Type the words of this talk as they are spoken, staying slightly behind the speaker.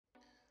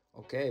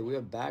Okay, we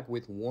are back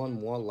with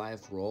one more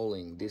live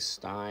rolling. This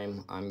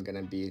time I'm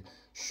gonna be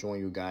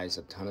showing you guys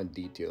a ton of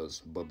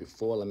details. But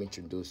before, let me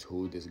introduce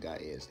who this guy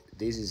is.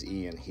 This is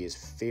Ian. He is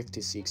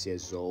 56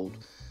 years old.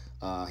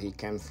 He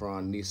came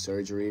from knee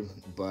surgery,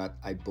 but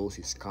I boost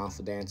his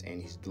confidence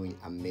and he's doing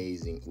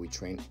amazing. We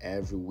train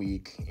every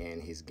week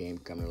and his game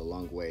coming a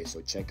long way.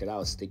 So check it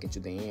out, sticking to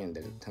the end.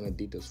 There's a ton of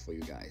details for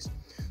you guys.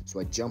 So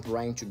I jump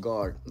right into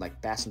guard,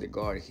 like passing the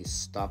guard. He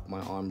stopped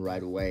my arm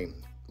right away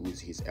with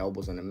his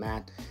elbows on the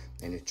mat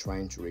and he's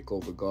trying to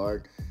recover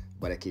guard,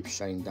 but I keep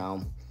shutting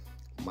down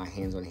my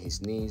hands on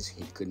his knees.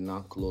 He could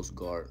not close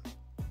guard.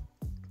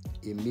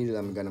 Immediately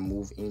I'm gonna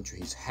move into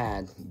his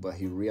head, but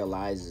he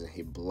realizes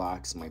he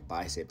blocks my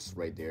biceps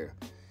right there.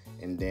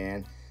 And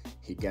then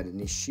he got a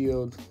knee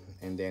shield,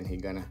 and then he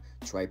gonna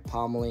try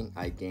pummeling.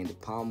 I gained the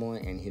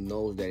pummeling, and he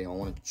knows that I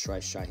wanted to try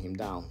shut him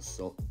down.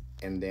 So,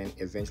 and then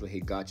eventually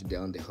he got the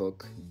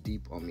underhook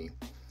deep on me,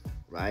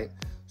 right?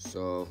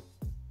 So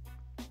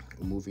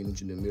moving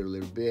into the middle a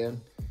little bit,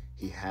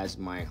 he has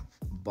my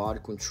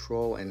body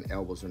control and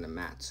elbows on the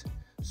mat.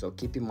 So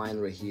keep in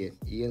mind right here,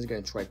 Ian's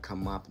gonna try to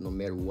come up no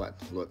matter what.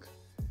 Look,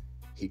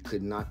 he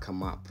could not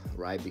come up,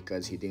 right?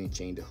 Because he didn't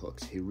change the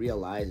hooks. He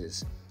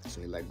realizes, so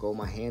he let go of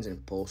my hands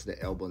and pulls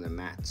the elbow on the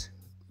mat.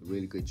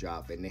 Really good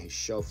job. And then he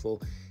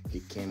shuffle,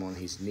 he came on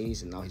his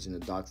knees, and now he's in a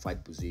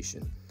dogfight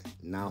position.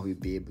 Now he'll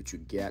be able to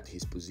get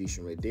his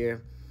position right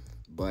there,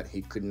 but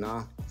he could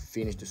not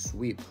finish the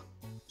sweep.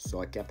 So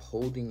I kept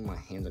holding my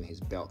hand on his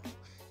belt.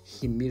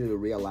 He immediately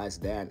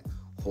realized that,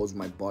 holds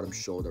my bottom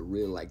shoulder.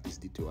 Really like this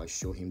detail. I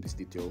showed him this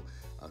detail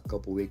a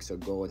couple weeks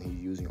ago and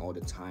he's using all the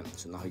time.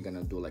 So now he's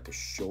gonna do like a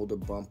shoulder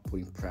bump,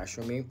 putting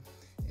pressure on me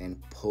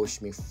and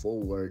push me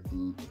forward,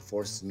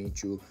 force me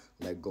to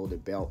let go of the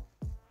belt.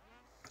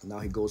 Now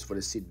he goes for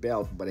the seat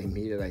belt, but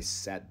immediately I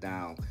sat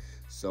down.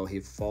 So he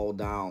fall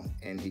down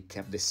and he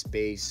kept the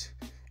space,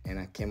 and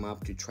I came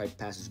up to try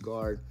pass his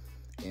guard,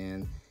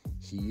 and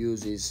he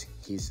uses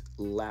his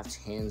left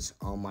hands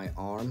on my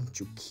arm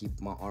to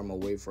keep my arm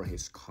away from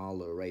his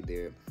collar right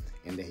there.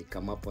 And then he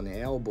come up on the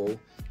elbow,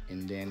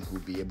 and then he'll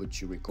be able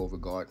to recover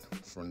guard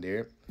from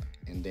there.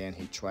 And then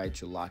he tried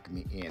to lock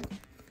me in.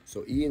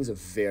 So Ian's a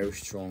very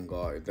strong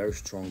guard, very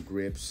strong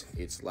grips.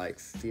 It's like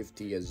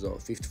 50 years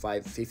old,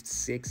 55,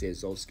 56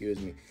 years old, excuse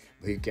me.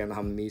 But you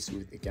cannot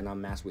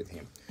mess with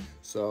him.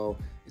 So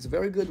it's a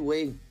very good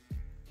way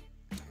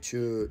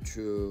to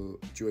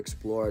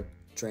explore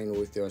train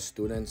with your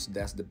students.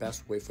 That's the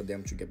best way for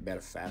them to get better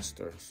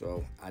faster.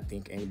 So I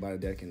think anybody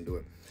there can do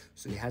it.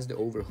 So he has the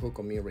overhook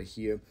on me right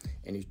here,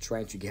 and he's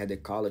trying to get the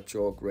collar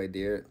choke right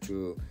there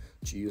to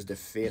use the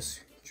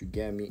fist to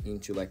get me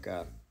into like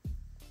a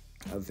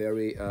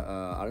very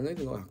I don't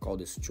even know how to call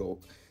this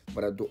choke,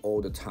 but I do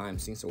all the time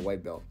since a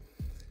white belt.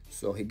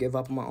 So he gave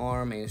up my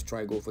arm and he's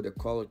trying to go for the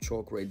collar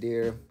choke right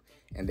there.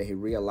 And then he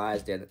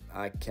realized that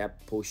I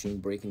kept pushing,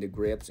 breaking the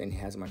grips, and he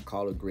has my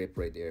collar grip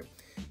right there.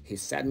 He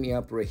set me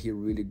up right here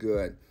really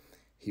good.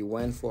 He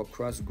went for a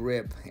cross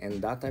grip,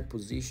 and that type of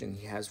position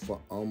he has for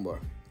umber,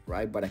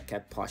 right? But I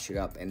kept pushing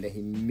up, and then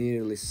he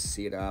immediately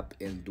sit up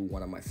and do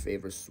one of my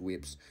favorite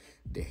sweeps,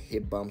 the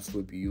hip bump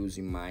sweep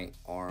using my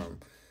arm.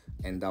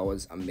 And that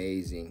was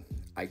amazing.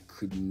 I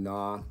could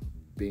not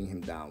bring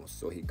him down,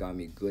 so he got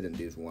me good in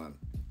this one.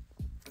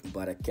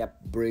 But I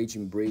kept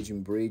bridging.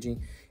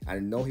 I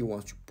know he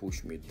wants to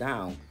push me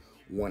down.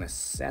 When I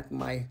set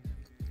my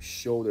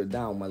shoulder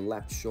down, my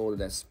left shoulder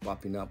that's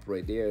popping up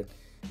right there,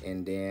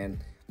 and then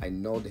I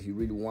know that he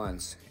really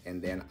wants,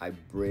 and then I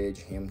bridge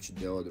him to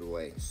the other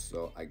way.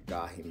 So I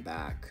got him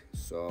back.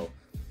 So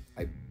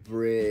I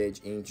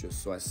bridge into,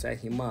 so I set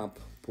him up,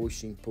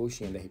 pushing,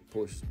 and then he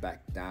pushed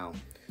back down.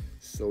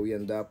 So we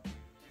end up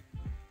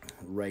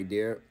right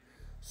there.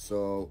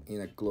 So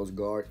in a close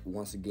guard,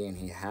 once again,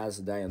 he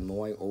has that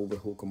annoying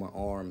overhook on my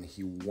arm.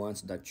 He wants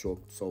that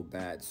choke so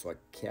bad. So I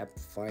kept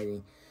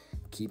fighting,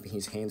 keeping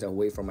his hands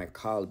away from my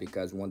collar,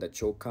 because when the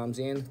choke comes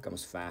in,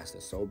 comes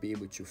faster. So I'll be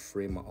able to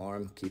free my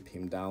arm, keep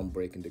him down,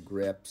 breaking the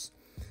grips.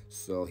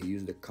 So he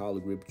used the collar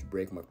grip to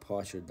break my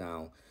posture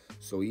down.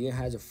 So Ian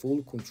has a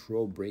full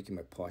control breaking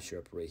my posture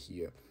up right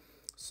here.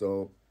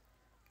 So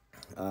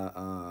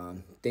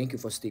thank you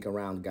for sticking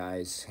around,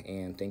 guys,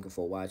 and thank you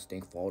for watching.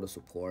 Thank you for all the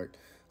support.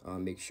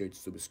 Make sure to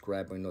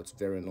subscribe. I know it's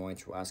very annoying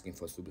to asking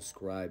for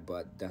subscribe,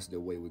 but that's the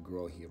way we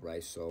grow here,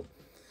 right? So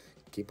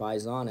keep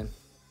eyes on him.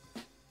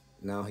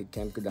 Now he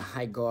came to the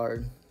high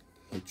guard.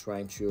 He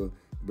trying to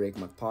break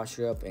my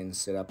posture up and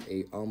set up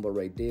a umber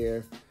right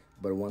there.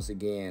 But once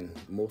again,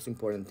 most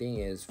important thing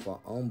is for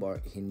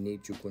umber, he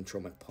need to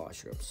control my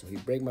posture up. So he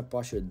break my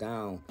posture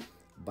down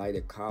by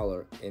the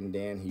collar, and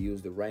then he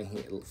used the right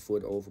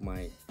foot over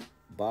my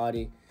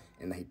body,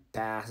 and he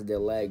passed the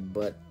leg,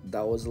 but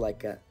that was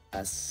like a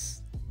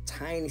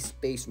tiny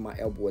space. My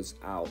elbow was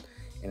out,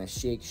 and I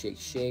shake,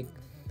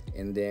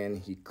 and then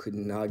he could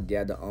not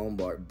get the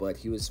armbar, but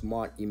he was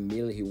smart.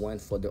 Immediately he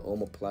went for the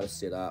omoplata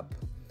sit up.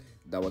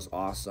 That was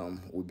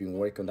awesome. We've been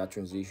working on that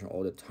transition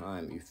all the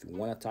time. If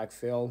one attack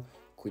fail,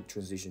 quick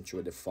transition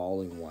to the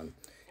following one.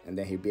 and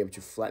then he'll be able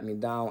to flat me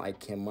down. I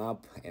came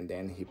up, and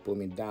then he put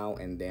me down,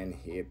 and then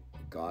he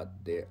got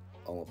the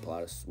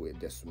omoplata with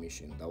the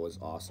submission. That was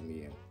awesome,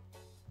 Ian.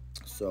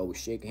 So we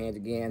shake hands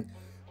again,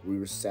 we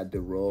reset the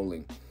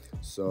rolling.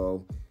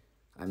 So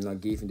I'm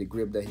not giving the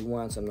grip that he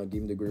wants, I'm not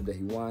giving the grip that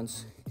he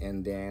wants,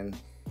 and then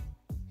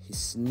he's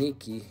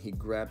sneaky, he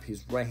grabbed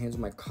his right hand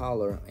on my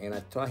collar, and I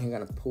thought he was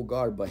gonna pull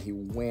guard, but he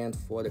went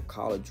for the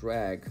collar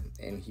drag,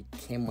 and he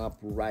came up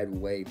right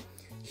away.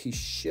 He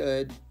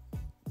should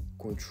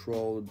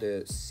control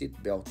the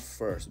seat belt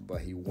first,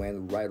 but he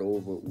went right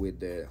over with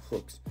the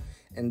hooks.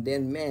 And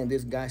then, man,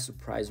 this guy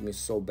surprised me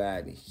so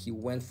bad. He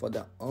went for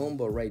the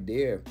umbo right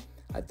there.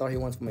 I thought he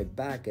went for my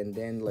back, and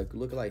then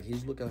look like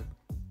he's looking like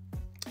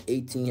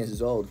 18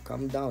 years old.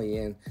 Calm down,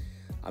 Ian.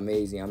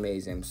 Amazing,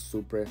 amazing. I'm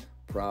super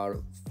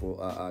proud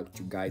for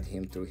to guide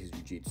him through his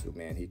jiu-jitsu,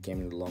 man. He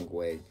came in a long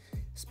way,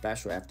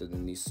 especially after the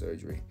knee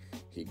surgery.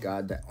 He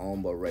got the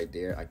umbo right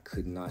there. I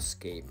could not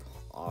escape.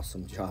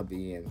 Awesome job,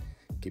 Ian.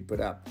 Keep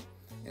it up.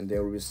 And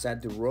then we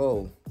reset the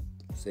roll.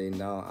 Say,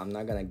 no, I'm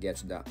not gonna get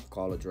to that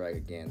collar drag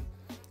again.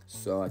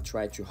 So I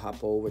tried to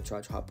hop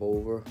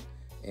over,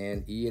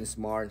 and Ian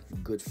smart,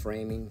 good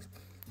framing.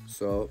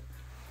 So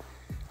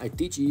I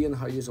teach Ian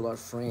how to use a lot of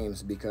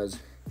frames because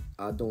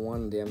I don't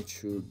want them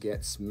to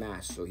get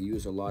smashed. So he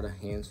used a lot of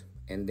hands,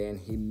 and then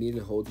he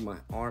immediately holds my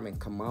arm and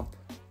come up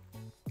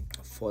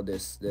for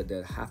this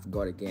the half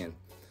guard again.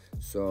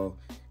 So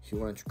he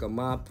wanted to come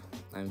up.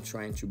 I'm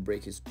trying to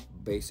break his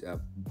base,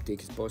 take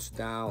his post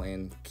down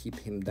and keep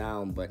him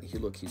down, but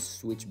he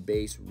switched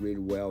base really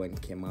well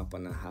and came up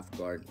on a half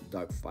guard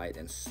dog fight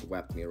and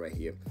swept me right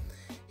here.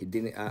 He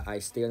didn't. I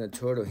stay on the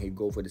turtle. He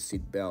go for the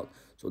seat belt.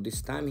 So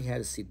this time he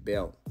had a seat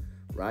belt,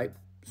 right?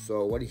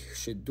 So what he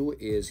should do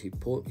is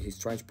he's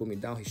trying to put me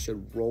down. He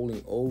should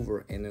rolling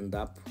over and end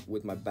up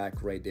with my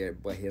back right there,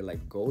 but he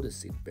go to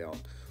seat belt,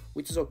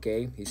 which is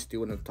okay. He's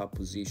still in the top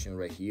position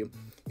right here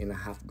in a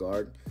half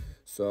guard.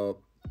 So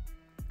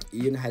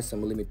Ian has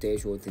some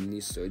limitation with the knee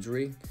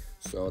surgery,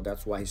 so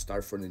that's why he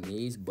started from the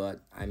knees,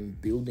 but I'm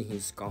building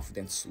his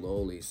confidence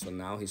slowly. So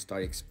now he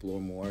started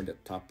exploring more the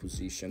top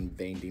position,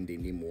 bending the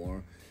knee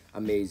more.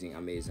 Amazing,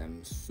 amazing.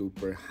 I'm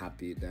super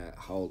happy that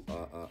how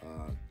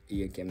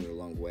Ian came a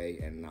long way,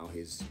 and now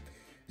he's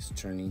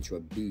turning into a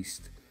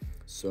beast.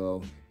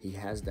 So he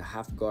has the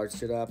half guard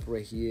set up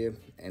right here,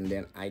 and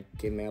then I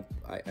came up,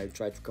 I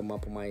tried to come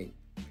up on my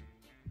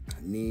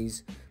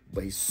knees,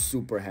 but he's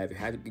super heavy.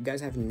 You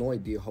guys have no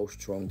idea how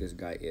strong this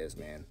guy is,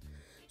 man.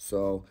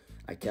 So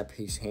I kept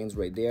his hands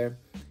right there,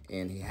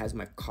 and he has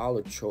my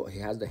collar choke. He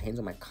has the hands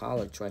on my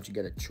collar trying to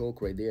get a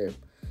choke right there.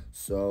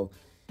 So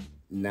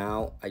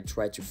now I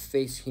try to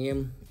face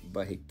him,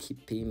 but he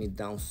keep pinning me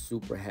down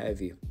super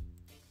heavy.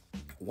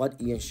 What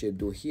Ian should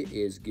do here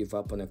is give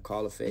up on a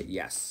collar fade.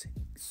 Yes,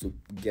 so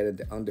get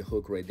the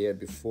underhook right there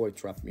before he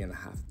trapped me on a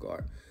half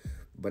guard.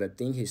 But I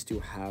think he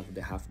still have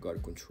the half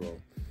guard control.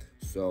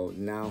 So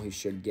now he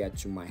should get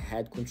to my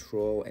head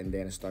control and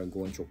then start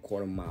going to a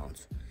quarter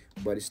mount.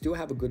 But he still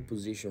have a good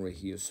position right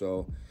here.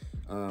 So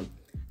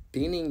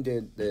pinning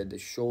the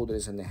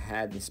shoulders and the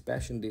head,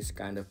 especially in this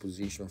kind of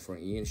position for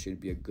Ian, should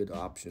be a good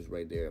option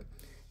right there.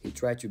 He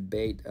tried to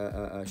bait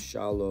a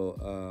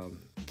shallow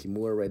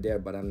Kimura right there,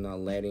 but I'm not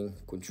letting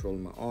control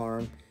my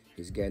arm.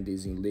 He's getting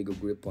this illegal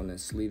grip on the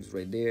sleeves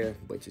right there,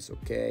 but it's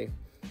okay.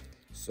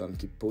 So I'm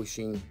keep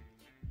pushing.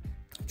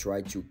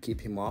 Try to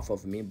keep him off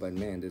of me, but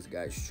man, this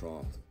guy's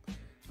strong.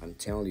 I'm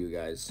telling you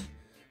guys.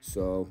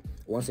 So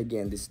once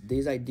again,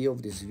 this idea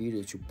of this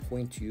video is to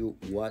point to you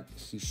what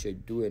he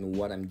should do and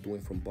what I'm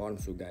doing from bottom,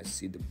 so you guys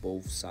see the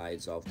both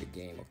sides of the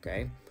game.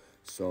 Okay,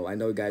 so I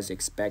know you guys are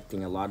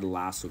expecting a lot of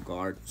lasso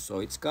guard, so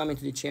it's coming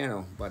to the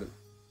channel, but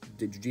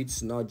the jiu-jitsu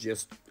is not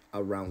just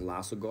around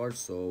lasso guard.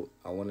 So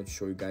I want to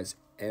show you guys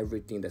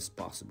everything that's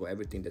possible,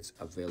 everything that's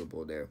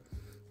available there.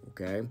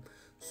 Okay,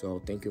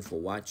 so thank you for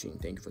watching,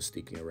 thank you for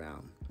sticking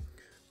around.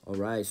 All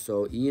right,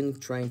 so Ian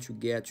trying to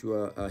get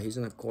to he's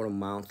in a quarter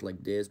mount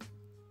like this,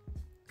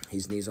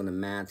 his knees on the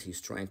mat. He's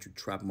trying to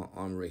trap my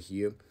arm right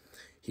here.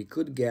 He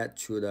could get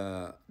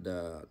to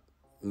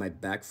my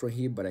back from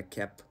here, but I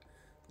kept,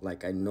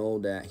 like, I know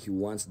that he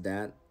wants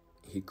that.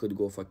 He could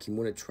go for a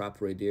Kimura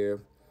trap right there.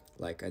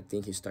 Like, I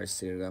think he starts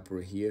setting it up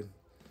right here.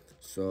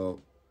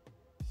 So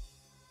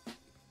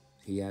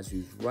he has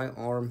his right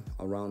arm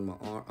around my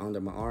arm, under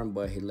my arm,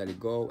 but he let it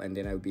go, and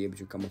then I'll be able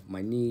to come up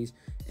my knees,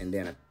 and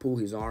then I pull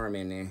his arm,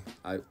 and then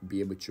I'll be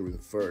able to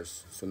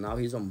reverse. So now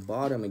he's on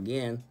bottom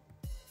again,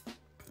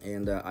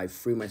 and I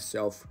free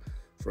myself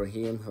from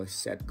him. I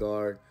set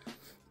guard.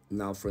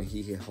 Now from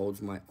here, he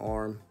holds my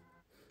arm,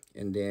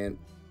 and then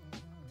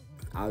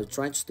I'll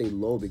try to stay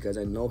low because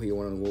I know he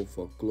want to go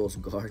for close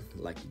guard,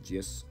 like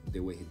just the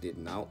way he did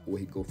now, or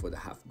he go for the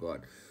half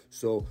guard.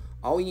 So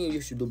all he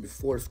used to do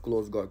before is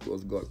close guard,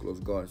 close guard, close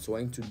guard. So I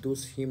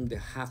introduced him the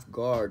half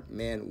guard.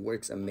 Man,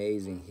 works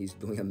amazing. He's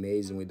doing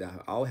amazing with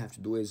that. All I have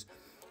to do is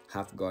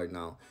half guard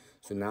now.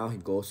 So now he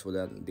goes for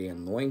the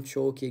annoying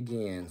choke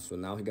again. So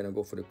now he's gonna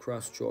go for the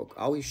cross choke.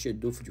 All he should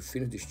do to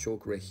finish this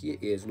choke right here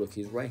is, look,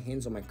 his right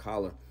hand's on my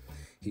collar.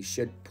 He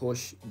should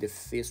push the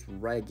fist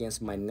right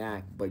against my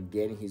neck, but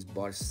getting his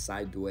body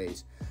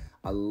sideways.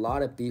 A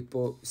lot of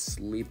people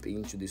slip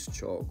into this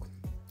choke.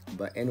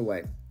 But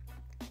anyway,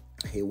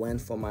 he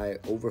went for my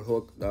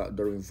overhook,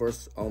 the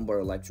reverse umber,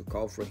 I like to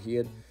call for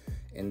here.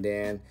 And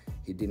then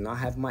he did not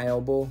have my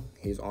elbow.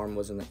 His arm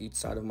was on each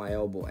side of my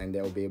elbow, and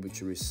they'll be able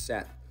to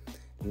reset.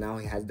 Now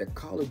he has the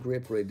collar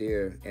grip right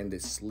there and the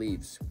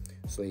sleeves.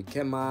 So he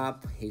came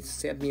up, he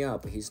set me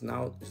up. He's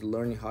now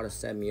learning how to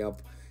set me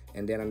up.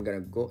 And then I'm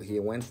gonna go, he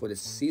went for the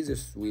scissor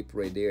sweep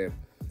right there,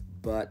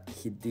 but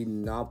he did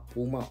not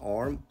pull my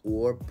arm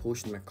or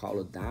push my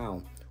collar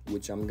down,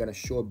 which I'm gonna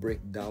show a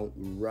breakdown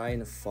right in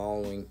the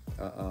following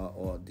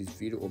or this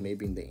video, or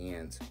maybe in the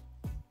end.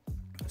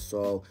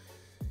 So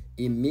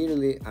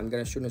immediately I'm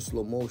gonna show in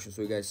slow motion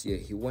so you guys see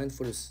it. He went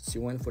for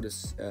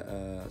this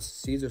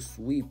scissor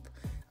sweep.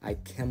 I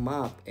came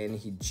up and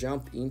he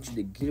jumped into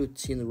the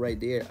guillotine right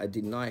there. I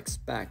did not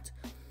expect.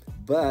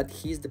 But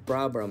here's the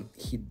problem,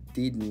 he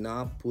did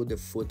not put the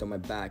foot on my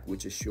back,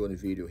 which is shown in the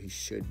video. He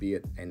should be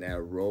it. And I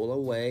roll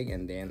away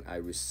and then I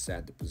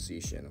reset the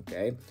position,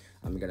 okay?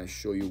 I'm gonna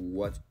show you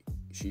what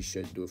she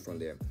should do from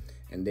there.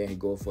 And then he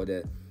go for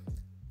the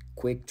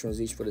quick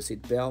transition for the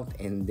seat belt,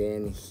 and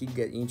then he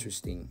get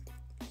interesting.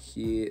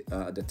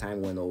 The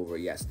time went over.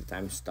 Yes, the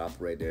time stopped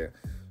right there.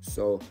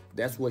 So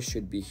that's what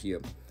should be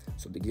here.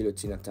 So the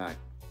guillotine attack.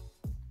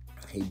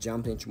 He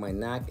jumped into my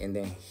neck, and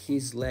then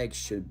his leg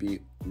should be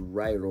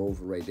right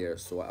over right there.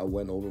 So I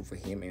went over for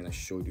him and I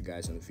showed you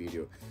guys on the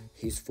video.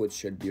 His foot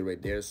should be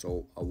right there,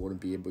 so I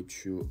wouldn't be able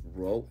to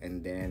roll,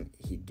 and then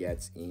he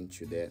gets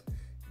into the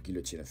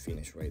guillotine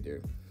finish right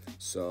there.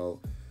 So,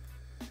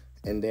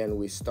 and then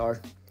we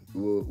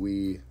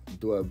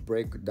do a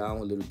breakdown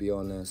a little bit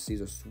on a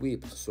scissor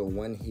sweep. So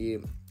when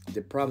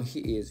the problem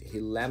here is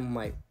he left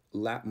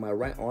my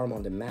right arm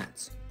on the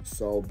mat,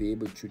 so I'll be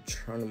able to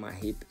turn my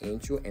hip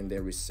into and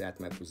then reset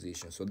my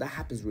position. So that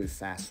happens really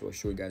fast. So I'll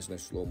show you guys in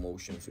slow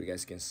motion so you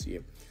guys can see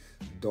it.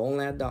 Don't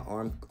let the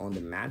arm on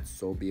the mat,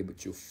 so I'll be able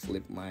to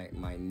flip my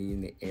knee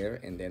in the air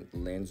and then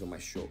lands on my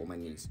shoulder, on my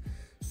knees.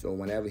 So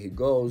whenever he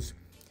goes,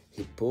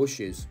 he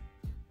pushes,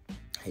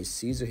 he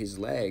scissors his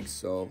leg.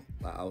 So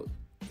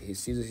he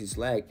scissors his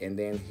leg, and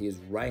then his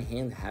right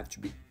hand have to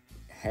be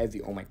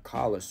heavy on my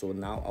collar. So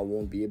now I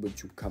won't be able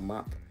to come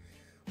up,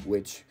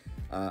 which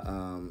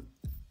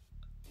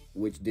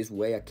this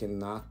way I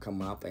cannot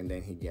come up, and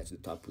then he gets the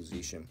top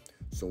position.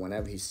 So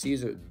whenever he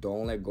scissors,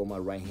 don't let go my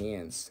right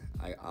hands.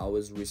 I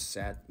always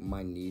reset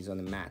my knees on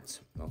the mat,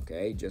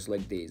 okay? Just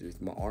like this,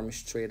 with my arm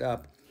straight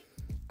up,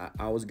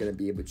 I was gonna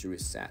be able to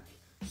reset.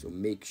 So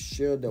make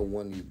sure that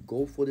when you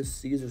go for the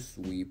scissor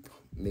sweep,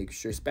 make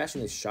sure,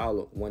 especially in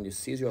shallow, when you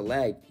scissor your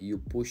leg, you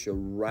push your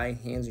right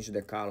hands into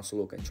the collar. So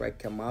look, I try to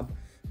come up,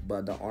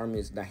 but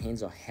the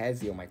hands are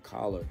heavy on my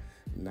collar.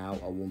 Now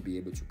I won't be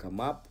able to come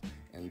up,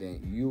 and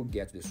then you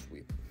get the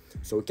sweep.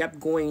 So we kept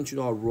going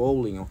into our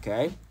rolling,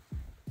 okay?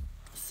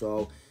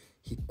 So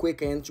he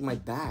quick into my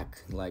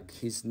back, like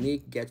his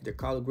knee gets the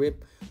collar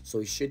grip, so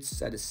he should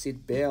set the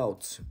seat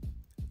belt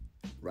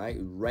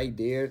right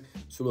there.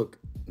 So look,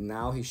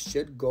 now he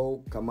should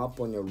come up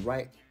on your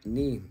right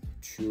knee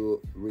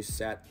to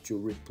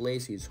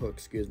replace his hook,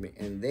 excuse me.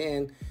 And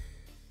then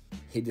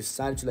he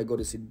decided to let go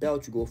the seat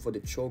belt to go for the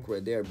choke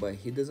right there, but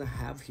he doesn't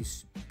have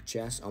his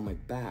chest on my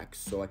back.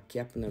 So I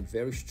kept in a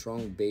very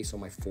strong base on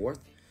my fourth,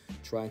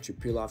 trying to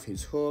peel off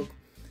his hook.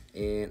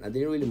 And I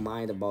didn't really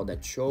mind about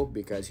that choke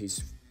because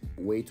his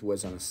weight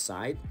was on the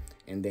side,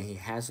 and then he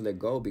has to let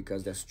go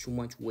because there's too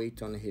much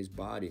weight on his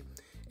body.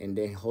 And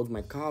then he holds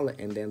my collar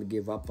and then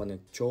give up on the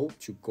choke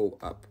to go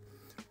up,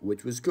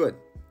 which was good.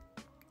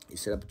 He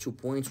set up 2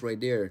 points right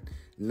there.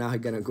 Now he's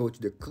gonna go to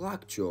the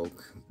clock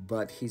choke,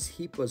 but his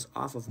hip was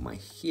off of my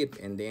hip,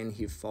 and then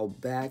he fell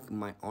back.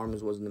 My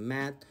arms was on the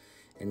mat,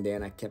 and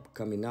then I kept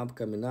coming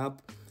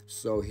up.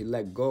 So he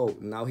let go.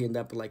 Now he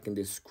ended up like in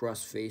this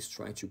cross face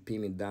trying to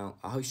pin me down.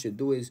 All he should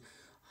do is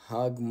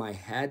hug my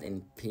head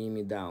and pin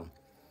me down.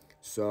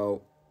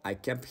 So I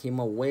kept him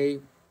away.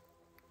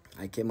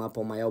 I came up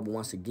on my elbow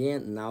once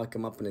again. Now I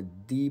come up in a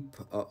deep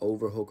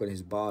overhook on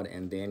his body,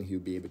 and then he'll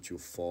be able to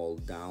fall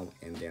down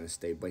and then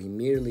stay. But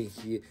immediately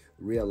he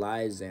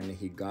realized, and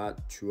he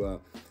got to a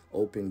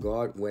open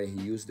guard where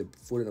he used the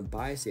foot and the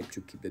bicep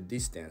to keep the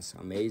distance.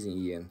 Amazing,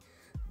 Ian.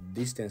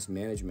 Distance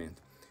management.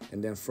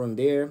 And then from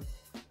there,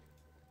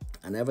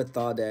 I never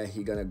thought that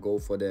he gonna go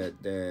for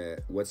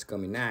the what's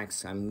coming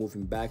next. I'm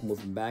moving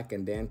back,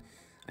 and then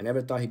I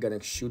never thought he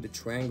gonna shoot the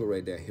triangle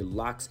right there. He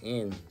locks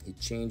in, he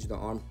changed the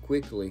arm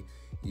quickly,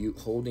 you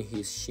holding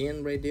his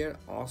shin right there,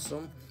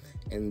 awesome.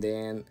 And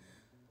then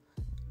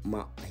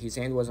his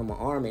hand was on my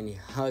arm, and he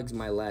hugs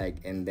my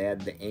leg, and that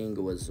the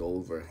angle was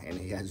over. And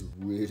he has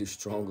really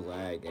strong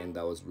leg, and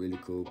that was really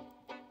cool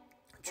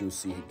to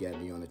see he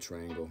get me on the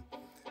triangle.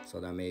 So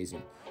that's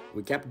amazing.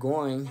 We kept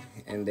going,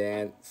 and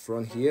then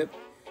from here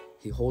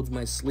he holds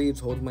my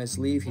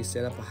sleeve, he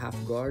set up a half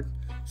guard,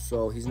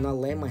 so he's not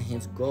letting my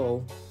hands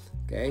go.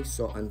 Okay,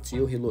 so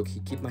until he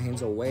keep my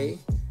hands away,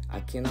 I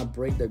cannot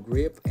break the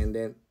grip, and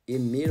then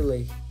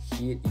Immediately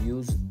he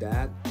used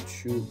that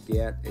to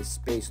get a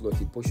space. Look,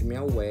 he pushed me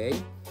away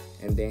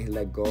and then he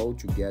let go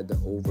to get the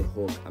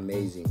overhook.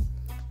 Amazing.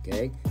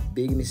 Okay,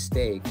 big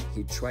mistake.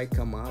 He tried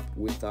come up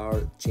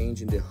without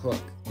changing the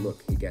hook.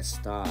 Look, he gets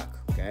stuck.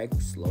 Okay,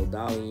 slow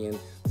down in,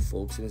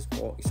 focus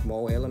on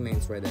small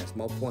elements right there,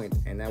 small point.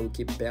 And now we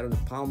keep battling,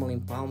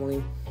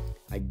 pummeling.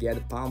 I get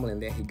the pummeling,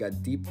 and then he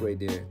got deep right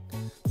there.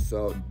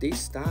 So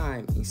this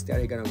time,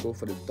 instead of gonna go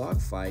for the dog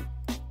fight,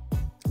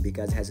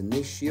 because it has a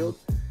knee shield,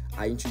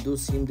 I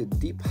introduced him the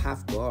deep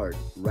half guard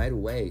right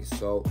away.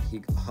 So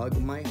he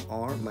hugged my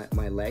arm,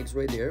 my legs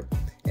right there,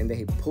 and then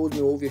he pulled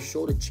me over his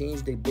shoulder,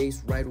 changed the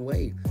base right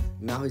away.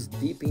 Now he's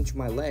deep into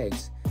my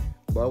legs.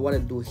 But what I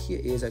do here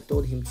is I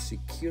told him to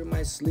secure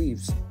my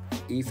sleeves.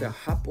 If I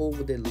hop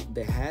over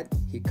the head,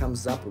 he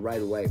comes up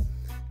right away.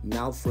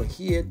 Now from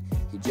here,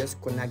 he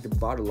just connect the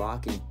body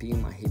lock and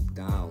pin my hip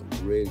down.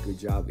 Really good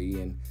job,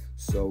 Ian.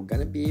 So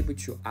gonna be able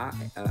to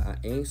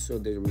answer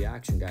the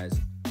reaction, guys.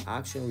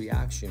 Action,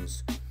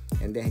 reactions.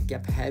 And then he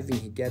kept having,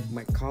 he get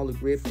my collar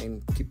grip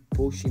and keep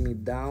pushing me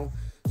down.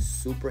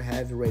 Super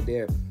heavy right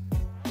there.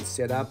 He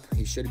set up,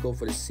 he should go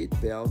for the seat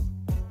belt,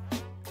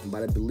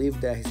 but I believe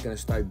that he's gonna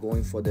start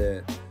going for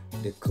the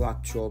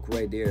clock choke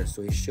right there.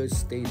 So he should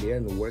stay there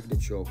and work the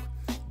choke.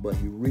 But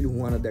he really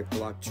wanted that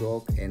clock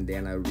choke, and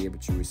then I was able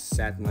to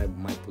reset my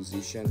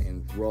position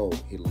and roll.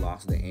 He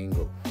lost the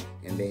angle.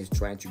 And then he's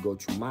trying to go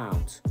to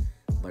mount,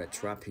 but I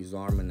trapped his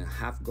arm in a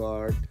half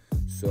guard.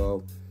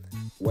 So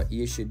what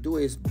you should do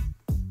is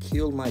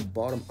kill my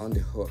bottom on the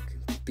hook,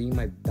 pin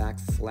my back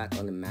flat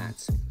on the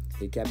mats.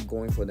 He kept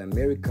going for the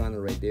Americana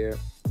right there,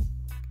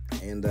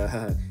 and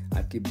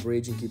I keep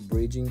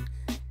bridging.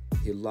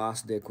 He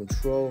lost the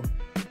control.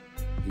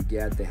 He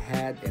got the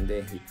head, and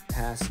then he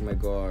passed my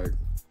guard.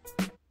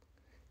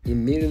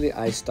 Immediately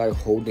I start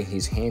holding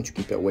his hand to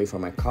keep it away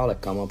from my collar,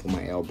 come up on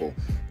my elbow.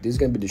 This is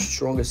gonna be the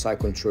strongest side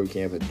control you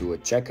can ever do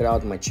it. Check it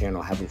out on my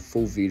channel. I have a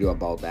full video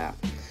about that.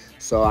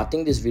 So I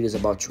think this video is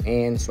about to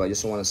end, so I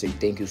just want to say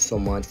thank you so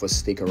much for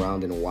sticking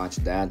around and watch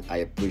that. I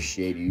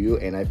appreciate you,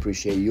 and I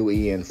appreciate you,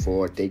 Ian,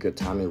 for taking your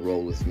time and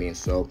roll with me.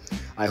 So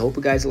I hope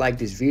you guys like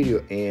this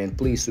video, and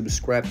please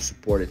subscribe to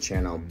support the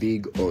channel.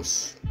 Big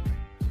us.